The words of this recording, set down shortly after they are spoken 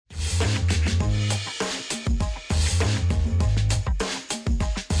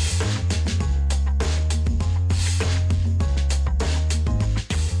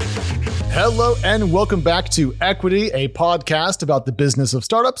Hello and welcome back to Equity, a podcast about the business of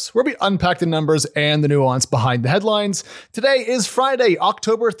startups, where we unpack the numbers and the nuance behind the headlines. Today is Friday,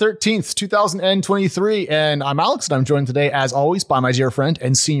 October 13th, 2023, and I'm Alex, and I'm joined today, as always, by my dear friend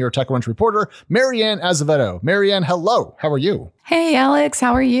and senior TechCrunch reporter, Marianne Azevedo. Marianne, hello. How are you? Hey, Alex.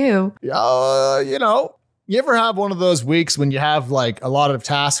 How are you? You ever have one of those weeks when you have like a lot of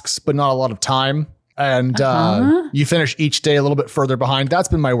tasks, but not a lot of time? And you finish each day a little bit further behind. That's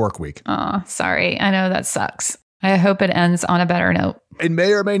been my work week. Oh, sorry. I know that sucks. I hope it ends on a better note. It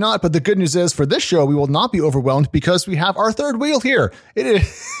may or may not, but the good news is for this show, we will not be overwhelmed because we have our third wheel here. It is.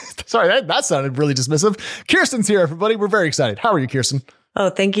 Sorry, that sounded really dismissive. Kirsten's here, everybody. We're very excited. How are you, Kirsten? Oh,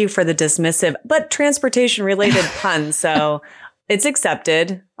 thank you for the dismissive, but transportation related pun. So it's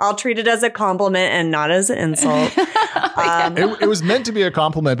accepted. I'll treat it as a compliment and not as an insult. It was meant to be a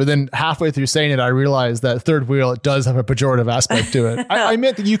compliment, but then halfway through saying it, I realized that third wheel does have a pejorative aspect to it. I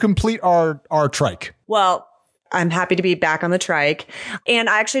meant that you complete our trike. Well, I'm happy to be back on the trike. And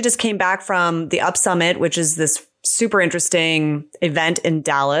I actually just came back from the Up Summit, which is this super interesting event in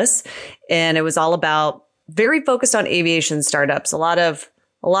Dallas. And it was all about very focused on aviation startups, a lot of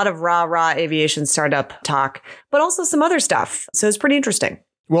rah aviation startup talk, but also some other stuff. So it's pretty interesting.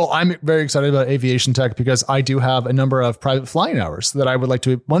 Well, I'm very excited about aviation tech because I do have a number of private flying hours that I would like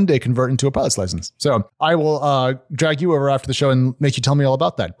to one day convert into a pilot's license. So I will drag you over after the show and make you tell me all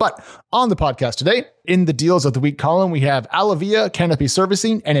about that. But on the podcast today, in the deals of the week column, we have Alavia Canopy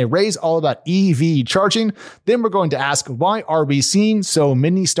Servicing and a raise all about EV charging. Then we're going to ask, why are we seeing so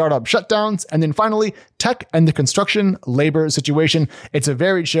many startup shutdowns? And then finally, tech and the construction labor situation. It's a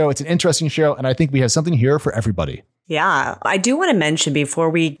varied show. It's an interesting show. And I think we have something here for everybody. Yeah, I do want to mention before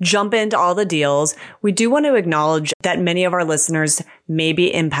we jump into all the deals, we do want to acknowledge that many of our listeners may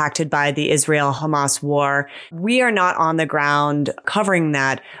be impacted by the Israel-Hamas war. We are not on the ground covering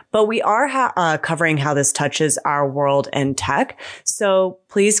that, but we are covering how this touches our world and tech. So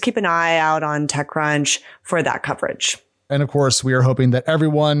please keep an eye out on TechCrunch for that coverage. And of course, we are hoping that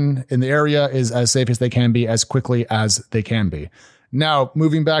everyone in the area is as safe as they can be, as quickly as they can be. Now,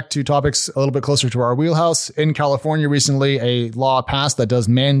 moving back to topics a little bit closer to our wheelhouse, in California recently, a law passed that does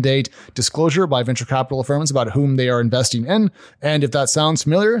mandate disclosure by venture capital firms about whom they are investing in. And if that sounds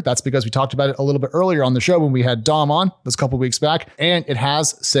familiar, that's because we talked about it a little bit earlier on the show when we had Dom on this couple of weeks back, and it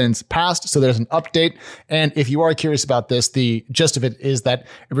has since passed. So there's an update. And if you are curious about this, the gist of it is that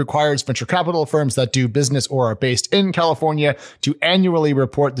it requires venture capital firms that do business or are based in California to annually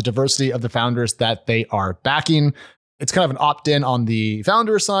report the diversity of the founders that they are backing. It's kind of an opt-in on the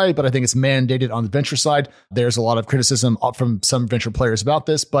founder side, but I think it's mandated on the venture side. There's a lot of criticism from some venture players about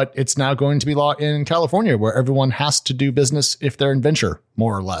this, but it's now going to be law in California where everyone has to do business if they're in venture,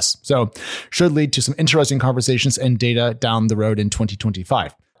 more or less. So should lead to some interesting conversations and data down the road in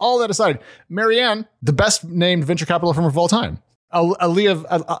 2025. All that aside, Marianne, the best named venture capital firm of all time, Alivia.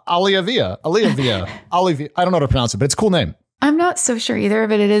 I don't know how to pronounce it, but it's a cool name. I'm not so sure either,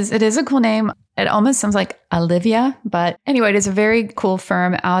 but it is a cool name. It almost sounds like Olivia, but anyway, it is a very cool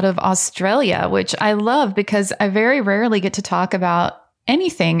firm out of Australia, which I love because I very rarely get to talk about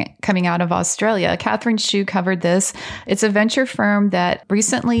anything coming out of Australia. Catherine Shu covered this. It's a venture firm that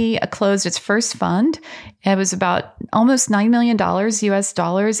recently closed its first fund. It was about almost $9 million US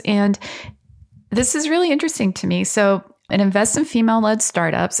dollars. And this is really interesting to me. So it invests in female-led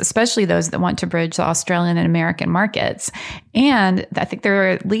startups, especially those that want to bridge the Australian and American markets. And I think there are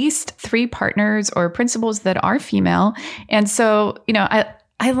at least 3 partners or principals that are female. And so,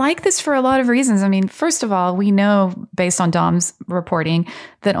 I like this for a lot of reasons. I mean, first of all, we know based on Dom's reporting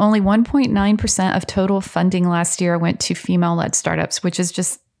that only 1.9% of total funding last year went to female-led startups, which is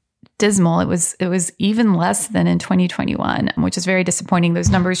just dismal. It was even less than in 2021, which is very disappointing.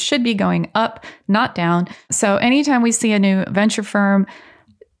 Those numbers should be going up, not down. So anytime we see a new venture firm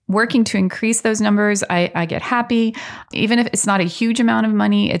working to increase those numbers, I get happy. Even if it's not a huge amount of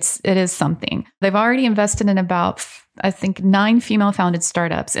money, it is something. They've already invested in about, I think, 9 female-founded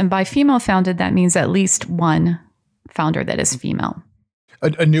startups. And by female-founded, that means at least one founder that is female.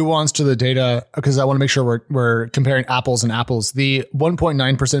 A nuance to the data, because I want to make sure we're comparing apples and apples. The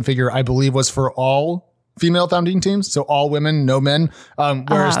 1.9% figure, I believe, was for all female founding teams. So all women, no men.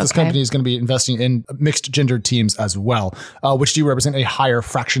 Whereas this company is going to be investing in mixed gendered teams as well, which do represent a higher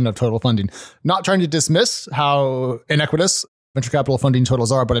fraction of total funding. Not trying to dismiss how inequitous venture capital funding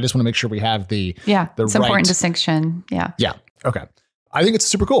totals are, but I just want to make sure we have the it's right important distinction. Yeah. Okay. I think it's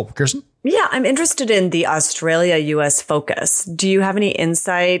super cool. Kirsten? Yeah, I'm interested in the Australia-US focus. Do you have any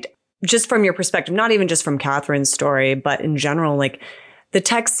insight, just from your perspective, not even just from Catherine's story, but in general, like the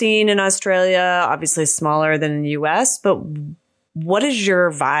tech scene in Australia, obviously smaller than in the US, but What is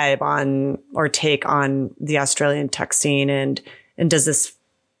your vibe on or take on the Australian tech scene? And does this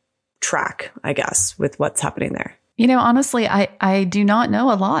track, I guess, with what's happening there? Honestly, I do not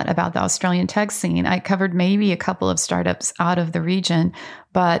know a lot about the Australian tech scene. I covered maybe a couple of startups out of the region.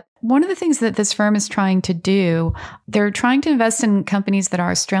 But one of the things that this firm is trying to do, they're trying to invest in companies that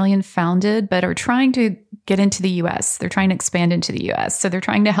are Australian founded, but are trying to get into the US. They're trying to expand into the US. So they're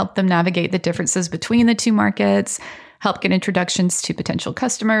trying to help them navigate the differences between the two markets, help get introductions to potential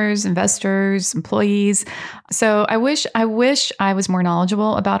customers, investors, employees. So I wish I was more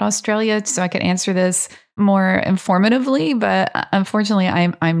knowledgeable about Australia so I could answer this more informatively, but unfortunately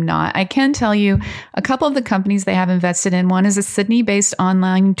I'm not. I can tell you a couple of the companies they have invested in. One is a Sydney-based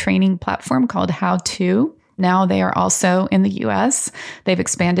online training platform called How To. Now they are also in the US. They've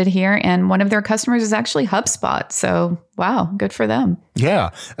expanded here, and one of their customers is actually HubSpot. So, wow, good for them.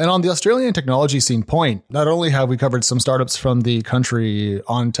 Yeah. And on the Australian technology scene point, not only have we covered some startups from the country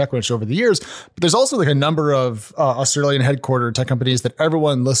on TechWitch over the years, but there's also like a number of Australian headquartered tech companies that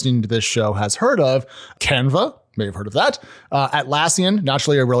everyone listening to this show has heard of. Canva, may have heard of that. Atlassian,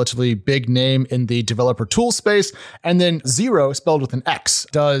 naturally a relatively big name in the developer tool space. And then Xero, spelled with an X,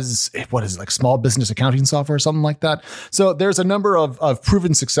 does, what is it, like small business accounting software or something like that. So there's a number of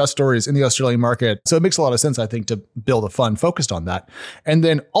proven success stories in the Australian market. So it makes a lot of sense, I think, to build a fund focused on that. And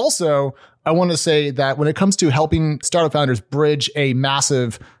then also, I want to say that when it comes to helping startup founders bridge a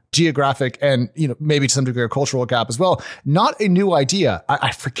massive geographic and, maybe to some degree a cultural gap as well. Not a new idea.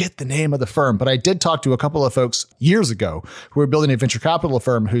 I forget the name of the firm, but I did talk to a couple of folks years ago who were building a venture capital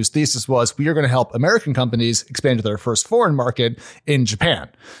firm whose thesis was, we are going to help American companies expand to their first foreign market in Japan.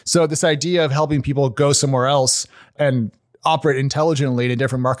 So this idea of helping people go somewhere else and operate intelligently in a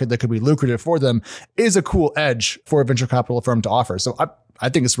different market that could be lucrative for them is a cool edge for a venture capital firm to offer. So I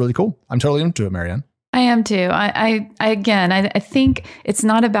think it's really cool. I'm totally into it, Marianne. I am too. I think it's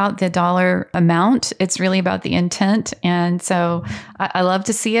not about the dollar amount. It's really about the intent. And so I love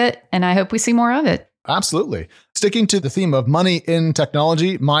to see it, and I hope we see more of it. Absolutely. Sticking to the theme of money in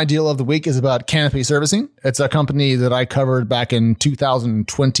technology, my deal of the week is about Canopy Servicing. It's a company that I covered back in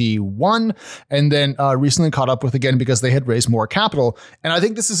 2021 and then recently caught up with again because they had raised more capital. And I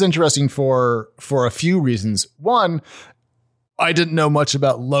think this is interesting for a few reasons. One, I didn't know much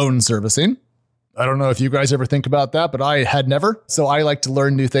about loan servicing. I don't know if you guys ever think about that, but I had never. So I like to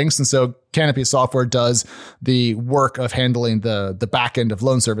learn new things. And so Canopy Software does the work of handling the back end of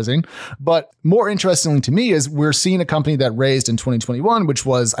loan servicing. But more interestingly to me is we're seeing a company that raised in 2021, which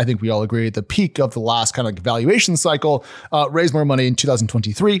was, I think we all agree, the peak of the last kind of valuation cycle, raised more money in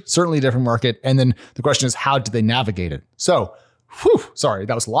 2023, certainly a different market. And then the question is, how did they navigate it? So sorry,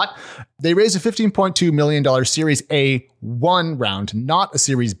 that was a lot. They raised a $15.2 million Series A1 round, not a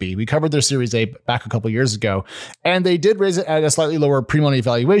Series B. We covered their Series A back a couple of years ago. And they did raise it at a slightly lower pre-money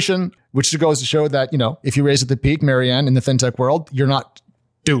valuation, which goes to show that, if you raise at the peak, Marianne, in the fintech world, you're not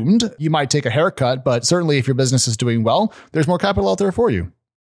doomed. You might take a haircut, but certainly if your business is doing well, there's more capital out there for you.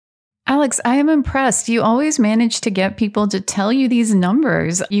 Alex, I am impressed. You always manage to get people to tell you these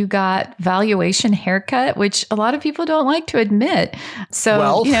numbers. You got valuation haircut, which a lot of people don't like to admit.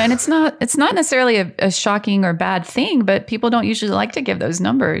 So, and it's not necessarily a shocking or bad thing, but people don't usually like to give those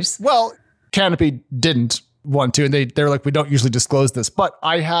numbers. Well, Canopy didn't want to, and they're like, we don't usually disclose this, but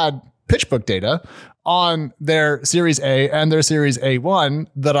I had PitchBook data on their Series A and their Series A1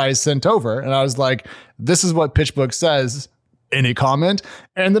 that I sent over. And I was like, this is what PitchBook says. Any comment?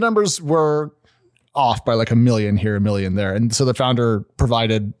 And the numbers were off by like $1 million here, $1 million there. And so the founder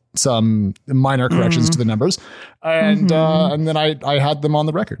provided some minor corrections to the numbers. And then I had them on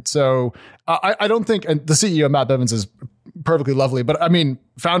the record. So I don't think, and the CEO, Matt Bevins, is perfectly lovely, but I mean,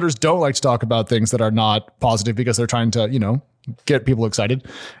 founders don't like to talk about things that are not positive because they're trying to, get people excited.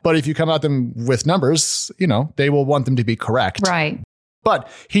 But if you come at them with numbers, they will want them to be correct. Right. But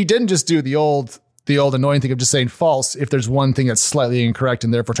he didn't just do the old annoying thing of just saying false if there's one thing that's slightly incorrect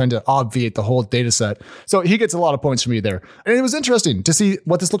and therefore trying to obviate the whole data set. So he gets a lot of points from me there. And it was interesting to see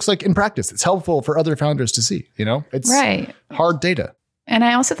what this looks like in practice. It's helpful for other founders to see, it's right. Hard data. And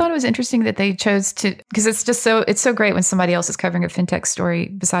I also thought it was interesting that they chose to, because it's so great when somebody else is covering a fintech story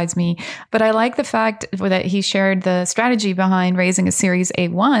besides me. But I like the fact that he shared the strategy behind raising a Series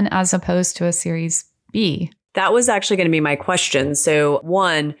A1 as opposed to a Series B. That was actually going to be my question. So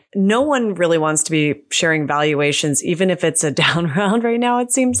one, no one really wants to be sharing valuations, even if it's a down round right now, it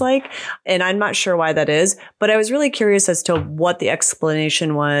seems like. And I'm not sure why that is, but I was really curious as to what the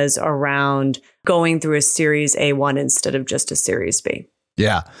explanation was around going through a Series A1 instead of just a Series B.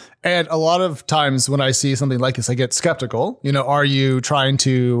 Yeah. And a lot of times when I see something like this, I get skeptical. Are you trying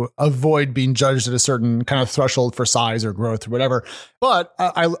to avoid being judged at a certain kind of threshold for size or growth or whatever? But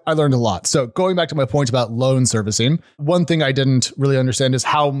I learned a lot. So going back to my point about loan servicing, one thing I didn't really understand is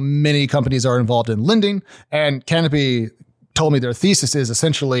how many companies are involved in lending. And Canopy told me their thesis is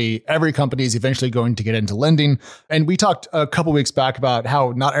essentially every company is eventually going to get into lending. And we talked a couple weeks back about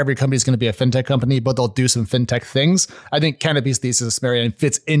how not every company is going to be a fintech company, but they'll do some fintech things. I think Canopy's thesis, Marianne,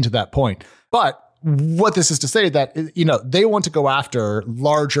 fits into that point. But what this is to say that, they want to go after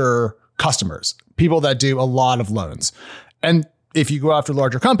larger customers, people that do a lot of loans. And if you go after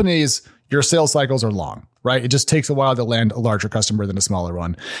larger companies, your sales cycles are long, right? It just takes a while to land a larger customer than a smaller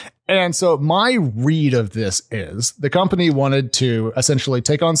one. And so my read of this is the company wanted to essentially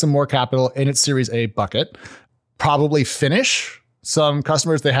take on some more capital in its Series A bucket, probably finish some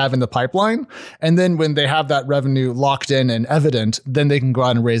customers they have in the pipeline. And then when they have that revenue locked in and evident, then they can go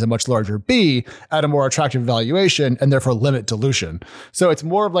out and raise a much larger B at a more attractive valuation and therefore limit dilution. So it's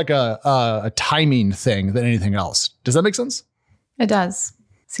more of like a timing thing than anything else. Does that make sense? It does.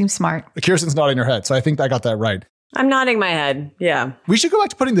 Seems smart. Kirsten's nodding her head. So I think I got that right. I'm nodding my head. Yeah. We should go back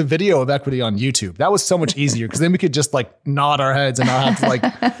to putting the video of equity on YouTube. That was so much easier because then we could just nod our heads and not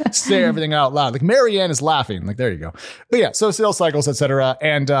have to say everything out loud. Like Marianne is laughing. There you go. But yeah, so sales cycles, et cetera.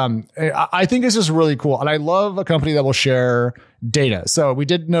 And I think it's just really cool. And I love a company that will share data. So we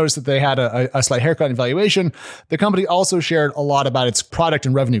did notice that they had a slight haircut in valuation. The company also shared a lot about its product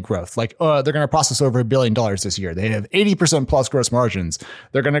and revenue growth. They're going to process over $1 billion this year. They have 80% plus gross margins.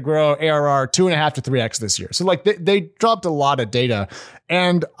 They're going to grow ARR 2.5 to 3x this year. So they dropped a lot of data.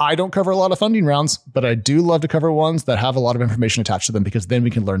 And I don't cover a lot of funding rounds, but I do love to cover ones that have a lot of information attached to them because then we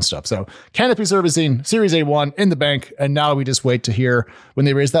can learn stuff. So Canopy Servicing, Series A1 in the bank. And now we just wait to hear when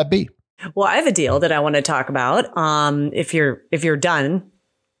they raise that B. Well, I have a deal that I want to talk about. If you're done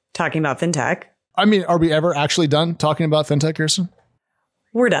talking about fintech. I mean, are we ever actually done talking about fintech, Kirsten?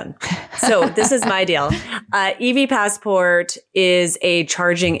 We're done. So this is my deal. EV Passport is a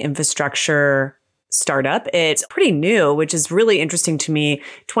charging infrastructure startup. It's pretty new, which is really interesting to me.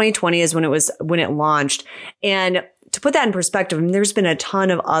 2020 is when it launched. And to put that in perspective, I mean, there's been a ton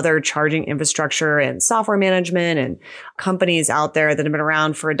of other charging infrastructure and software management and companies out there that have been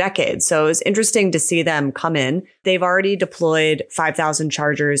around for a decade. So it's interesting to see them come in. They've already deployed 5,000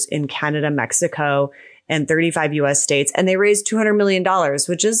 chargers in Canada, Mexico, and 35 US states. And they raised $200 million,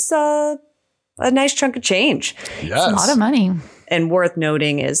 which is a nice chunk of change. Yes. It's a lot of money. And worth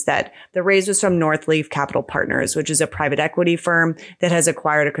noting is that the raise was from Northleaf Capital Partners, which is a private equity firm that has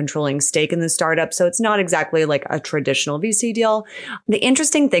acquired a controlling stake in the startup. So it's not exactly like a traditional VC deal. The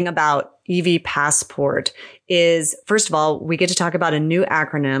interesting thing about EV Passport is, first of all, we get to talk about a new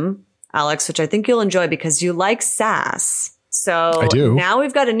acronym, Alex, which I think you'll enjoy because you like SaaS. So I do. Now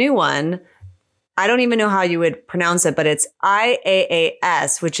we've got a new one. I don't even know how you would pronounce it, but it's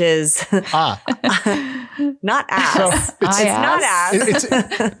IaaS, which is not ass. So it's not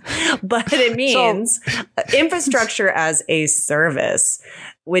ass, but it means infrastructure as a service,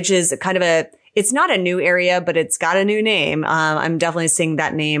 which is kind of it's not a new area, but it's got a new name. I'm definitely seeing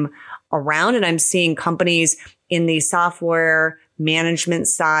that name around, and I'm seeing companies in the software management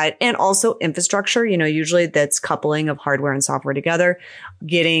side and also infrastructure, usually that's coupling of hardware and software together,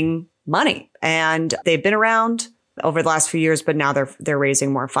 getting money. And they've been around over the last few years, but now they're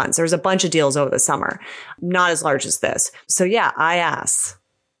raising more funds. There's a bunch of deals over the summer, not as large as this. So yeah, IaaS.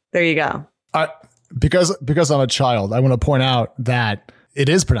 There you go. Because I'm a child, I want to point out that it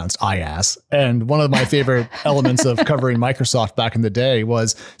is pronounced IaaS. And one of my favorite elements of covering Microsoft back in the day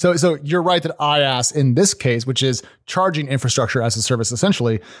was, so you're right that IaaS in this case, which is charging infrastructure as a service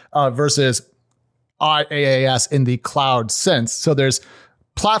essentially, versus IaaS in the cloud sense. So there's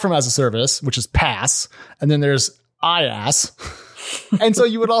platform as a service, which is PaaS, and then there's IaaS. And so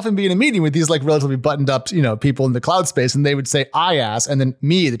you would often be in a meeting with these relatively buttoned up, people in the cloud space, and they would say IaaS, and then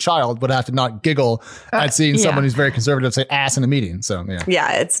me, the child, would have to not giggle at seeing someone who's very conservative say ass in a meeting. So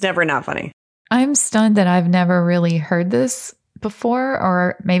yeah, it's never not funny. I'm stunned that I've never really heard this before,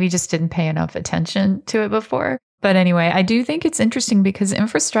 or maybe just didn't pay enough attention to it before. But anyway, I do think it's interesting because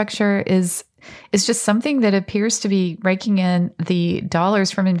infrastructure is just something that appears to be raking in the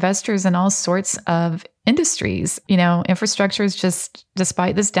dollars from investors in all sorts of industries. Infrastructure is just,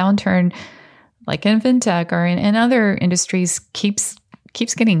 despite this downturn, like in fintech or in other industries, keeps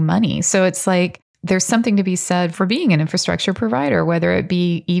getting money. So it's there's something to be said for being an infrastructure provider, whether it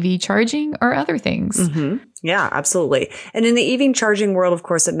be EV charging or other things. Mm-hmm. Yeah, absolutely. And in the EV charging world, of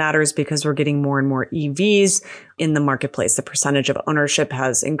course, it matters because we're getting more and more EVs in the marketplace. The percentage of ownership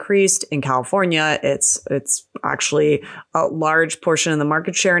has increased in California. It's actually a large portion of the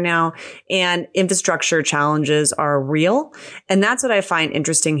market share now, and infrastructure challenges are real. And that's what I find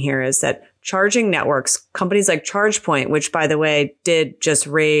interesting here is that charging networks, companies like ChargePoint, which by the way,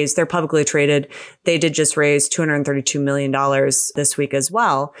 they're publicly traded. They did just raise $232 million this week as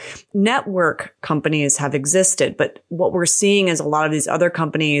well. Network companies have existed, but what we're seeing is a lot of these other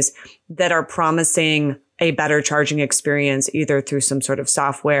companies that are promising a better charging experience, either through some sort of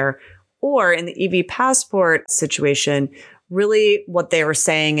software or in the EV passport situation. Really what they were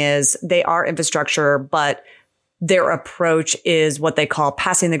saying is they are infrastructure, but their approach is what they call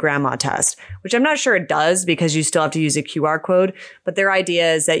passing the grandma test, which I'm not sure it does because you still have to use a QR code. But their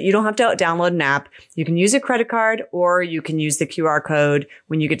idea is that you don't have to download an app. You can use a credit card or you can use the QR code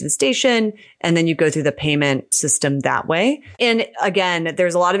when you get to the station, and then you go through the payment system that way. And again,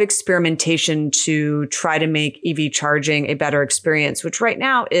 there's a lot of experimentation to try to make EV charging a better experience, which right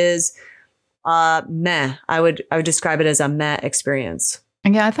now is meh. I would describe it as a meh experience.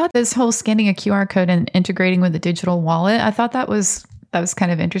 Yeah, I thought this whole scanning a QR code and integrating with a digital wallet, I thought that was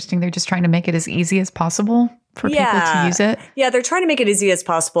kind of interesting. They're just trying to make it as easy as possible for people to use it. Yeah, they're trying to make it easy as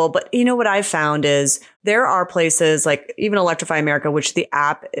possible. But you know what I've found is there are places like even Electrify America, which the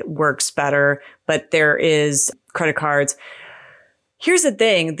app works better, but there is credit cards. Here's the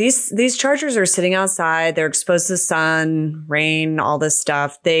thing. These chargers are sitting outside. They're exposed to the sun, rain, all this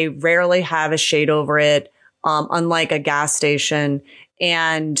stuff. They rarely have a shade over it, unlike a gas station.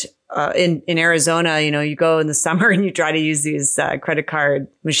 And in Arizona, you go in the summer and you try to use these credit card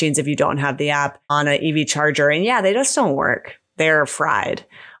machines if you don't have the app on an EV charger. And yeah, they just don't work. They're fried.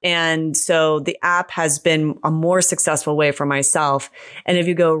 And so the app has been a more successful way for myself. And if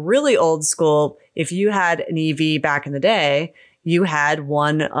you go really old school, if you had an EV back in the day, you had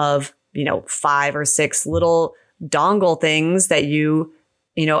one of, 5 or 6 little dongle things that you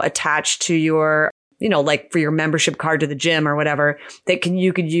attach to your like for your membership card to the gym or whatever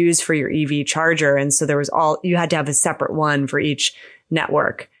you could use for your EV charger. And so you had to have a separate one for each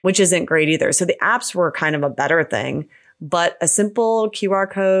network, which isn't great either. So the apps were kind of a better thing, but a simple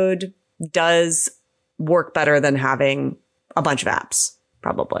QR code does work better than having a bunch of apps,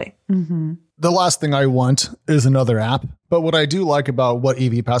 probably. Mm-hmm. The last thing I want is another app. But what I do like about what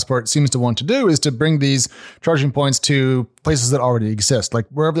EV Passport seems to want to do is to bring these charging points to places that already exist. Like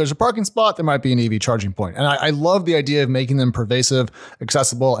wherever there's a parking spot, there might be an EV charging point. And I love the idea of making them pervasive,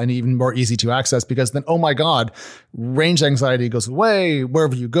 accessible, and even more easy to access, because then, oh my God, range anxiety goes away.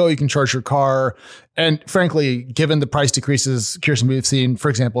 Wherever you go, you can charge your car. And frankly, given the price decreases, Kirsten, we've seen, for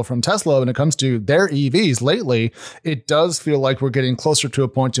example, from Tesla, when it comes to their EVs lately, it does feel like we're getting closer to a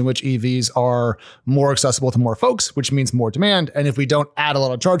point in which EVs are more accessible to more folks, which means more demand. And if we don't add a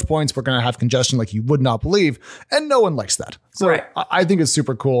lot of charge points, we're going to have congestion like you would not believe. And no one likes that. So right. I think it's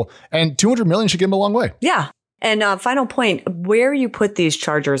super cool. And 200 million should get them a long way. Yeah. And final point, where you put these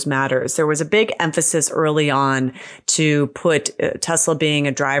chargers matters. There was a big emphasis early on to put Tesla being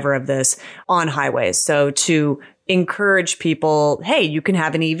a driver of this on highways. So to encourage people, hey, you can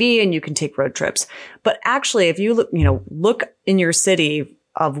have an EV and you can take road trips. But actually, if you look in your city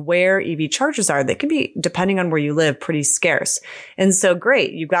of where EV chargers are, they can be, depending on where you live, pretty scarce. And so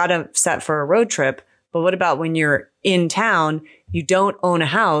great, you got them set for a road trip. But what about when you're in town, you don't own a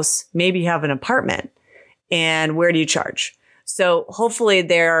house, maybe you have an apartment, and where do you charge? So hopefully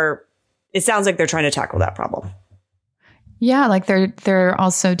it sounds like they're trying to tackle that problem. Yeah, like they're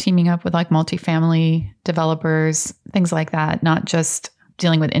also teaming up with like multifamily developers, things like that, not just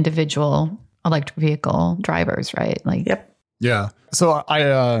dealing with individual electric vehicle drivers, right? Like, yep. Yeah. So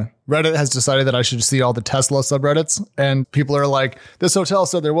Reddit has decided that I should see all the Tesla subreddits, and people are like, this hotel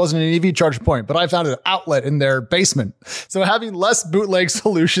said there wasn't an EV charge point, but I found an outlet in their basement. So having less bootleg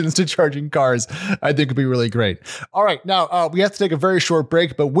solutions to charging cars, I think would be really great. All right. Now we have to take a very short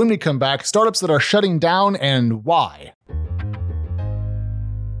break, but when we come back, startups that are shutting down and why.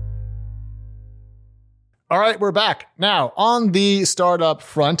 All right, we're back. Now, on the startup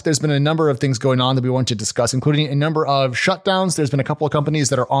front, there's been a number of things going on that we want to discuss, including a number of shutdowns. There's been a couple of companies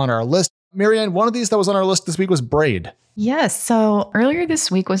that are on our list. Marianne, one of these that was on our list this week was Braid. Yes. So earlier this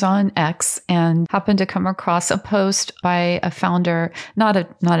week was on X and happened to come across a post by a founder, not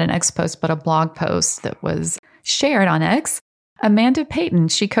an X post, but a blog post that was shared on X. Amanda Payton,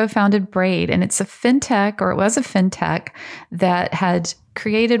 she co-founded Braid, and it's a fintech, or it was a fintech that had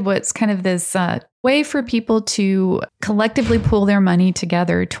created what's kind of this way for people to collectively pool their money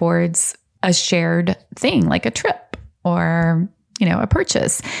together towards a shared thing, like a trip or, a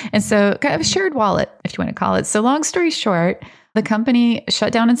purchase. And so kind of a shared wallet, if you want to call it. So long story short, the company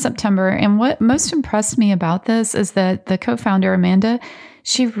shut down in September. And what most impressed me about this is that the co-founder, Amanda,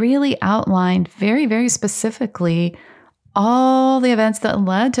 she really outlined very, very specifically all the events that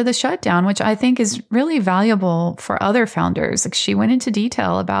led to the shutdown, which I think is really valuable for other founders. Like, she went into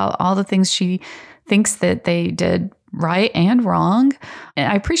detail about all the things she thinks that they did right and wrong. And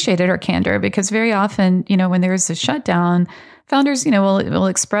I appreciated her candor, because very often, when there's a shutdown, founders, will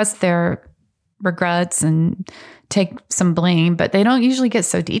express their regrets and take some blame, but they don't usually get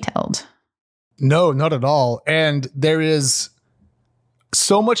so detailed. No, not at all. And there is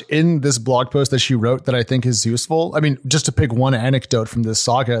so much in this blog post that she wrote that I think is useful. I mean, just to pick one anecdote from this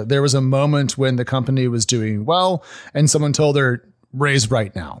saga, there was a moment when the company was doing well and someone told her, raise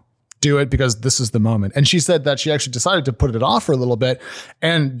right now. Do it because this is the moment. And she said that she actually decided to put it off for a little bit.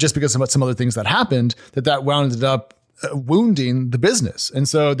 And just because of some other things that happened, that wound up wounding the business. And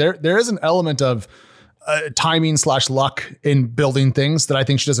so there is an element of timing / luck in building things that I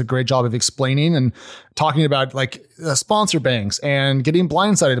think she does a great job of explaining and talking about, like sponsor banks and getting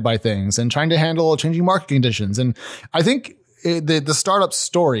blindsided by things and trying to handle changing market conditions. And I think the startup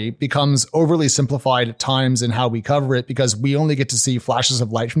story becomes overly simplified at times in how we cover it, because we only get to see flashes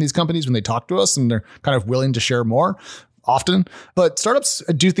of light from these companies when they talk to us, and they're kind of willing to share more often. But startups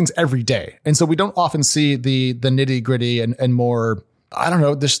do things every day. And so we don't often see the nitty gritty and more, I don't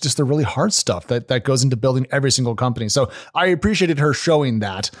know, there's just the really hard stuff that goes into building every single company. So I appreciated her showing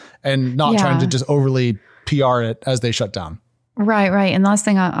that and not trying to just overly PR it as they shut down. Right. And last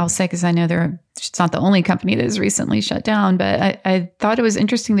thing I'll say, because I know it's not the only company that has recently shut down, but I thought it was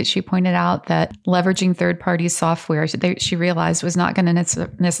interesting that she pointed out that leveraging third-party software, she realized was not going to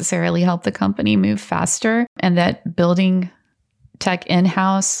necessarily help the company move faster, and that building tech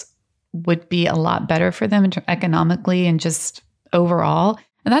in-house would be a lot better for them economically and just overall.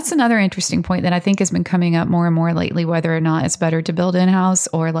 And that's another interesting point that I think has been coming up more and more lately, whether or not it's better to build in-house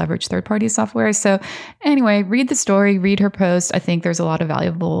or leverage third-party software. So anyway, read the story, read her post. I think there's a lot of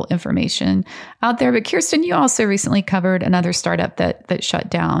valuable information out there. But Kirsten, you also recently covered another startup that shut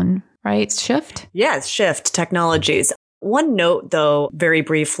down, right? Shift? Yes, Shift Technologies. One note, though, very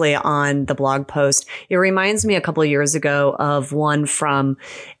briefly on the blog post, it reminds me a couple of years ago of one from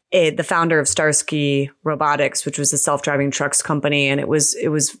the founder of Starsky Robotics, which was a self-driving trucks company. And it was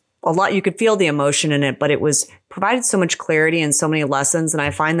a lot. You could feel the emotion in it, but it was provided so much clarity and so many lessons. And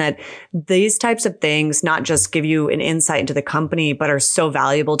I find that these types of things not just give you an insight into the company, but are so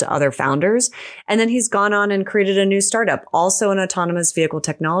valuable to other founders. And then he's gone on and created a new startup, also in autonomous vehicle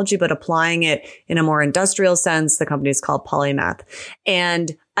technology, but applying it in a more industrial sense. The company is called Polymath.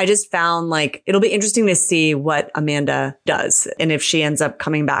 And I just found like it'll be interesting to see what Amanda does and if she ends up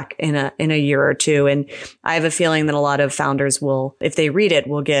coming back in a year or two. And I have a feeling that a lot of founders will, if they read it,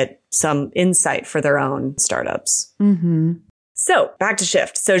 will get some insight for their own startups. Mm-hmm. So back to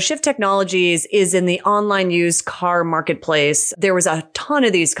Shift. So Shift Technologies is in the online used car marketplace. There was a ton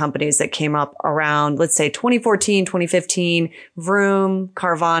of these companies that came up around, let's say 2014, 2015, Vroom,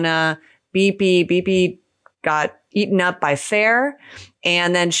 Carvana, BP. BP got eaten up by Fair,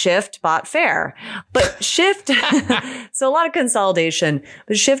 and then Shift bought Fair. But Shift, so a lot of consolidation,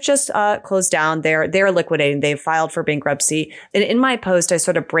 but Shift just closed down. They're liquidating. They filed for bankruptcy. And in my post, I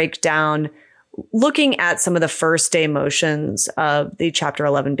sort of break down looking at some of the first day motions of the Chapter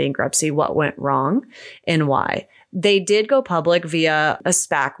 11 bankruptcy, what went wrong and why. They did go public via a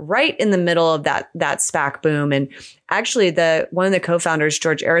SPAC right in the middle of that SPAC boom. And actually one of the co-founders,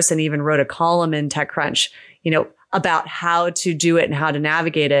 George Arison, even wrote a column in TechCrunch, about how to do it and how to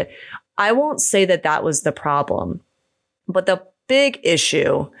navigate it. I won't say that was the problem, but the big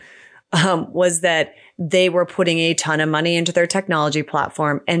issue was that they were putting a ton of money into their technology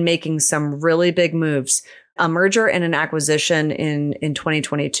platform and making some really big moves, a merger and an acquisition in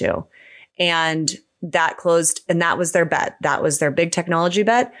 2022. And that closed, and that was their bet. That was their big technology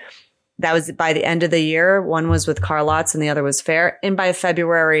bet. That was by the end of the year. One was with car lots and the other was Fair. And by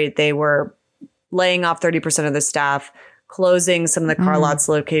February, they were laying off 30% of the staff, closing some of the car lots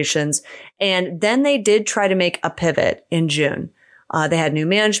locations. And then they did try to make a pivot in June. They had new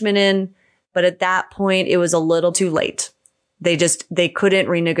management in, but at that point, it was a little too late. They couldn't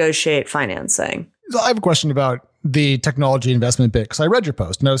renegotiate financing. So I have a question about the technology investment bit, because I read your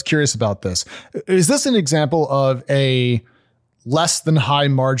post and I was curious about this. Is this an example of a less than high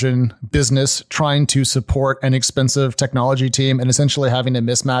margin business trying to support an expensive technology team and essentially having a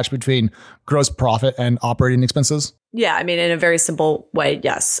mismatch between gross profit and operating expenses? Yeah. I mean, in a very simple way,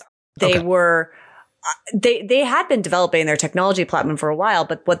 yes. They were they had been developing their technology platform for a while,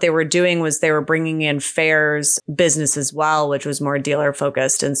 but what they were doing was they were bringing in Fair's business as well, which was more dealer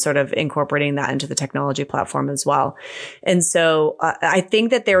focused, and sort of incorporating that into the technology platform as well. And so I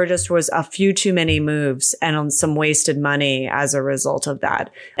think that there was a few too many moves and some wasted money as a result of that.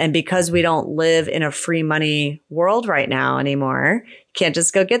 And because we don't live in a free money world right now anymore, you can't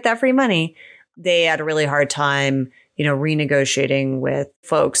just go get that free money. They had a really hard time renegotiating with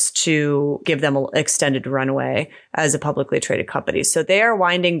folks to give them an extended runway as a publicly traded company. So they are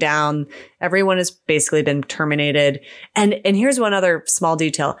winding down. Everyone has basically been terminated. And here's one other small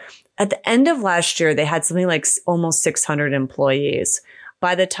detail. At the end of last year, they had something like almost 600 employees.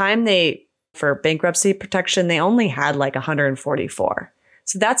 By the time for bankruptcy protection, they only had like 144.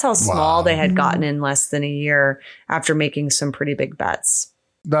 So that's how small they had gotten in less than a year after making some pretty big bets.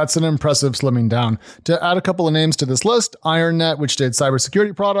 That's an impressive slimming down. To add a couple of names to this list, IronNet, which did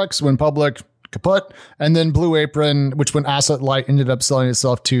cybersecurity products, went public, kaput, and then Blue Apron, which went asset light, ended up selling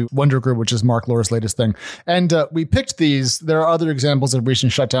itself to Wonder Group, which is Mark Lohr's latest thing. And we picked these. There are other examples of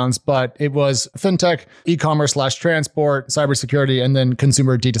recent shutdowns, but it was fintech, e-commerce/transport, cybersecurity, and then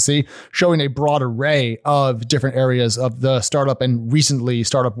consumer D2C, showing a broad array of different areas of the startup and recently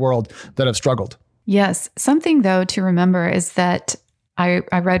startup world that have struggled. Yes. Something, though, to remember is that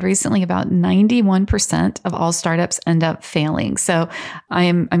I read recently about 91% of all startups end up failing. So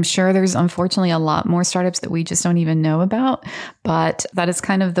I'm sure there's unfortunately a lot more startups that we just don't even know about, but that is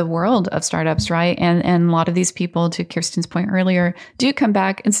kind of the world of startups, right? And a lot of these people, to Kirsten's point earlier, do come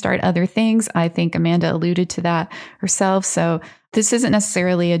back and start other things. I think Amanda alluded to that herself. So this isn't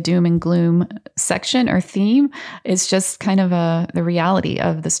necessarily a doom and gloom section or theme. It's just kind of the reality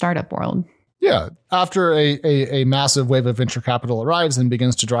of the startup world. Yeah. After a massive wave of venture capital arrives and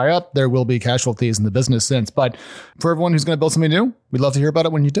begins to dry up, there will be casualties in the business sense. But for everyone who's going to build something new, we'd love to hear about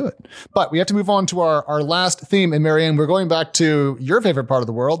it when you do it. But we have to move on to our last theme. And Marianne, we're going back to your favorite part of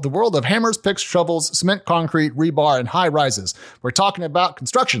the world of hammers, picks, shovels, cement, concrete, rebar, and high rises. We're talking about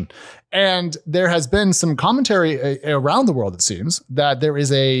construction. And there has been some commentary around the world, it seems, that there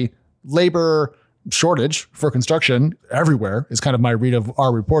is a labor shortage for construction everywhere is kind of my read of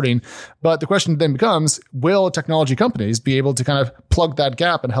our reporting. But the question then becomes, will technology companies be able to kind of plug that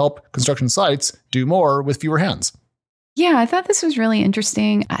gap and help construction sites do more with fewer hands? Yeah, I thought this was really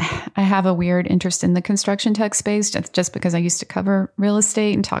interesting. I have a weird interest in the construction tech space just because I used to cover real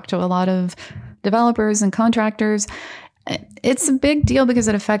estate and talk to a lot of developers and contractors. It's a big deal because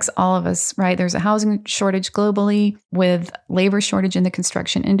it affects all of us, right? There's a housing shortage globally with labor shortage in the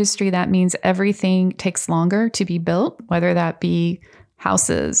construction industry. That means everything takes longer to be built, whether that be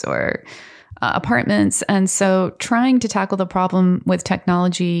houses or apartments. And so trying to tackle the problem with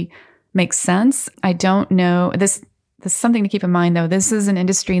technology makes sense. I don't know. This is something to keep in mind, though. This is an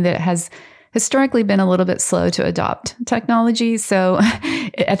industry that has historically been a little bit slow to adopt technology. So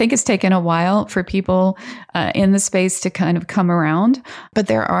I think it's taken a while for people in the space to kind of come around. But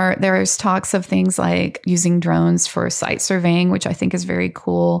there's talks of things like using drones for site surveying, which I think is very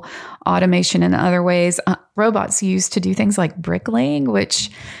cool. Automation in other ways. Robots used to do things like bricklaying,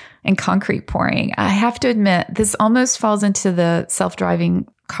 and concrete pouring. I have to admit, this almost falls into the self-driving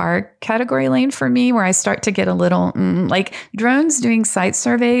car category lane for me, where I start to get a little like drones doing site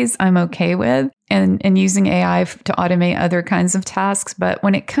surveys, I'm okay with, and using AI to automate other kinds of tasks. But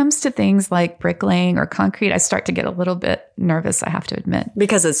when it comes to things like bricklaying or concrete, I start to get a little bit nervous, I have to admit.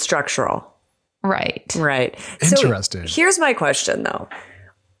 Because it's structural. Right. Right. Interesting. So here's my question, though.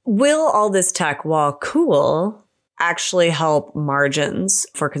 Will all this tech, while cool, actually help margins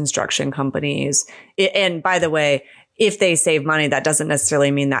for construction companies? And by the way, if they save money, that doesn't necessarily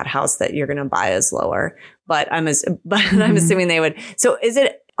mean that house that you're going to buy is lower, but I'm assuming they would. So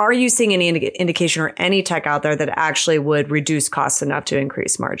are you seeing any indication or any tech out there that actually would reduce costs enough to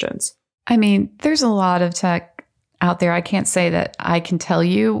increase margins? I mean, there's a lot of tech out there. I can't say that I can tell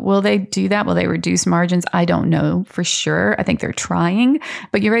you, will they do that? Will they reduce margins? I don't know for sure. I think they're trying,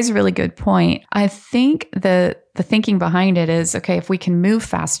 but you raise a really good point. I think the thinking behind it is, okay, if we can move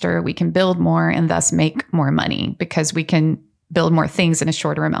faster, we can build more and thus make more money because we can build more things in a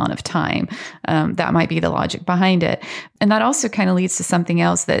shorter amount of time. That might be the logic behind it. And that also kind of leads to something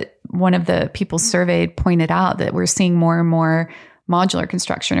else that one of the people surveyed pointed out, that we're seeing more and more modular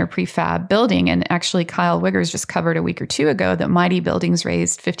construction or prefab building. And actually, Kyle Wiggers just covered a week or two ago that Mighty Buildings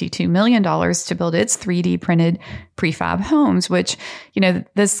raised $52 million to build its 3D printed prefab homes, which,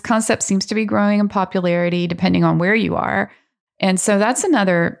 this concept seems to be growing in popularity depending on where you are. And so that's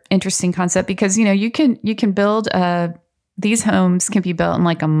another interesting concept because, you can build these homes can be built in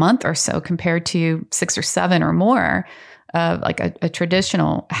like a month or so compared to 6 or 7 or more, like a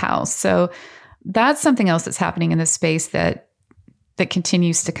traditional house. So that's something else that's happening in this space that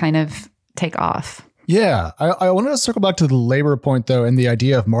continues to kind of take off. Yeah, I wanted to circle back to the labor point, though, and the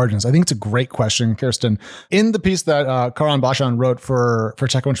idea of margins. I think it's a great question, Kirsten. In the piece that Karan Bashan wrote for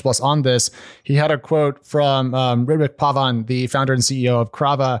TechCrunch Plus on this, he had a quote from Ritwik Pavan, the founder and CEO of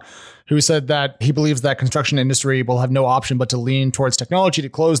Krava, who said that he believes that construction industry will have no option but to lean towards technology to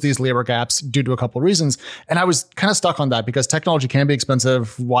close these labor gaps due to a couple of reasons. And I was kind of stuck on that because technology can be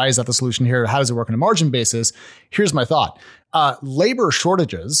expensive. Why is that the solution here? How does it work on a margin basis? Here's my thought. Labor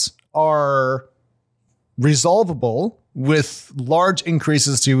shortages are resolvable with large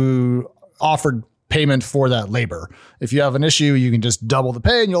increases to offered payment for that labor. If you have an issue, you can just double the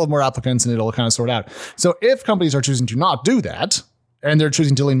pay and you'll have more applicants and it'll kind of sort out. So if companies are choosing to not do that, and they're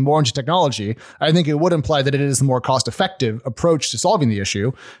choosing to lean more into technology, I think it would imply that it is the more cost-effective approach to solving the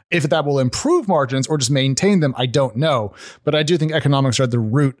issue. If that will improve margins or just maintain them, I don't know. But I do think economics are at the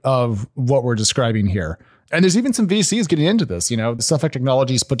root of what we're describing here. And there's even some VCs getting into this. You know, Suffolk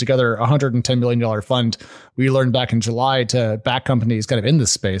Technologies put together a $110 million fund we learned back in July to back companies kind of in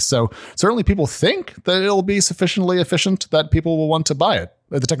this space. So certainly people think that it'll be sufficiently efficient that people will want to buy it,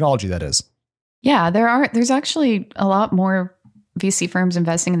 the technology that is. Yeah, there's actually a lot more VC firms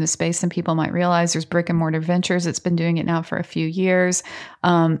investing in this space than people might realize. There's Brick and Mortar Ventures that's been doing it now for a few years.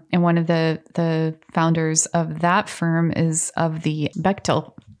 And one of the founders of that firm is of the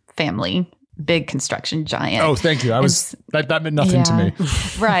Bechtel family, big construction giant. Oh, thank you. That meant nothing to me.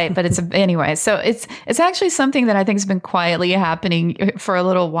 Right. But anyway, so it's actually something that I think has been quietly happening for a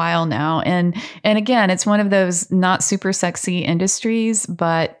little while now. And again, it's one of those not super sexy industries,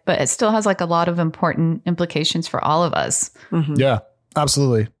 but it still has like a lot of important implications for all of us. Mm-hmm. Yeah,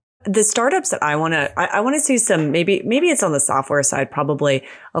 absolutely. The startups that I want to see some, maybe it's on the software side, probably,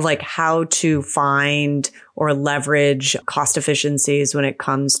 of like how to find or leverage cost efficiencies when it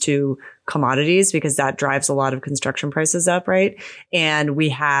comes to commodities, because that drives a lot of construction prices up, right? And we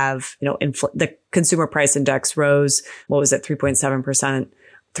have, the consumer price index rose, 3.7%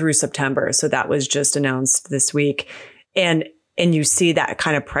 through September. So that was just announced this week. And you see that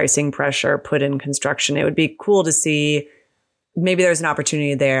kind of pricing pressure put in construction. It would be cool to see. Maybe there's an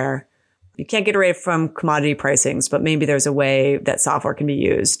opportunity there. You can't get away from commodity pricings, but maybe there's a way that software can be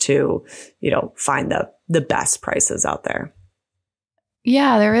used to, find the best prices out there.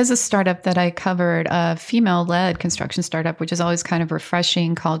 Yeah, there is a startup that I covered, a female-led construction startup, which is always kind of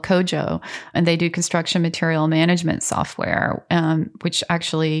refreshing, called Kojo. And they do construction material management software, which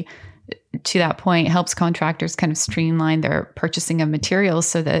actually, to that point, helps contractors kind of streamline their purchasing of materials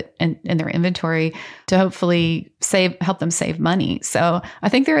so that in their inventory to hopefully help them save money. So I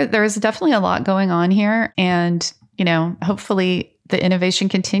think there is definitely a lot going on here, and hopefully the innovation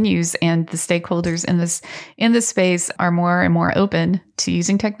continues and the stakeholders in this space are more and more open to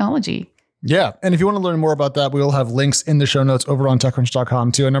using technology. Yeah. And if you want to learn more about that, we will have links in the show notes over on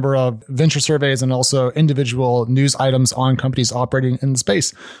TechCrunch.com to a number of venture surveys and also individual news items on companies operating in the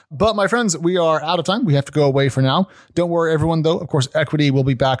space. But my friends, we are out of time. We have to go away for now. Don't worry, everyone, though. Of course, Equity will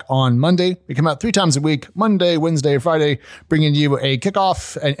be back on Monday. We come out 3 times a week, Monday, Wednesday, Friday, bringing you a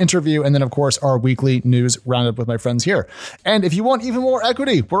kickoff, an interview, and then, of course, our weekly news roundup with my friends here. And if you want even more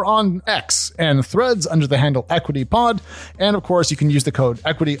Equity, we're on X and Threads under the handle EquityPod. And, of course, you can use the code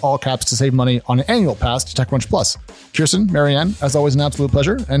Equity, all caps, to save money on an annual pass to TechCrunch Plus. Kirsten, Marianne, as always, an absolute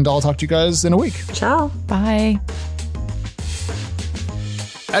pleasure, and I'll talk to you guys in a week. Ciao. Bye.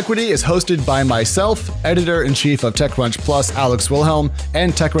 Equity is hosted by myself, Editor-in-Chief of TechCrunch Plus, Alex Wilhelm,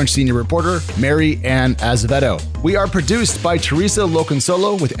 and TechCrunch Senior Reporter, Mary Ann Azevedo. We are produced by Teresa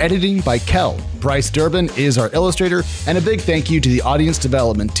Loconsolo with editing by Kel. Bryce Durbin is our illustrator, and a big thank you to the audience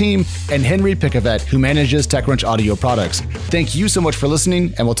development team and Henry Picavet, who manages TechCrunch audio products. Thank you so much for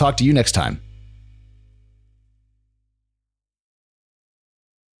listening, and we'll talk to you next time.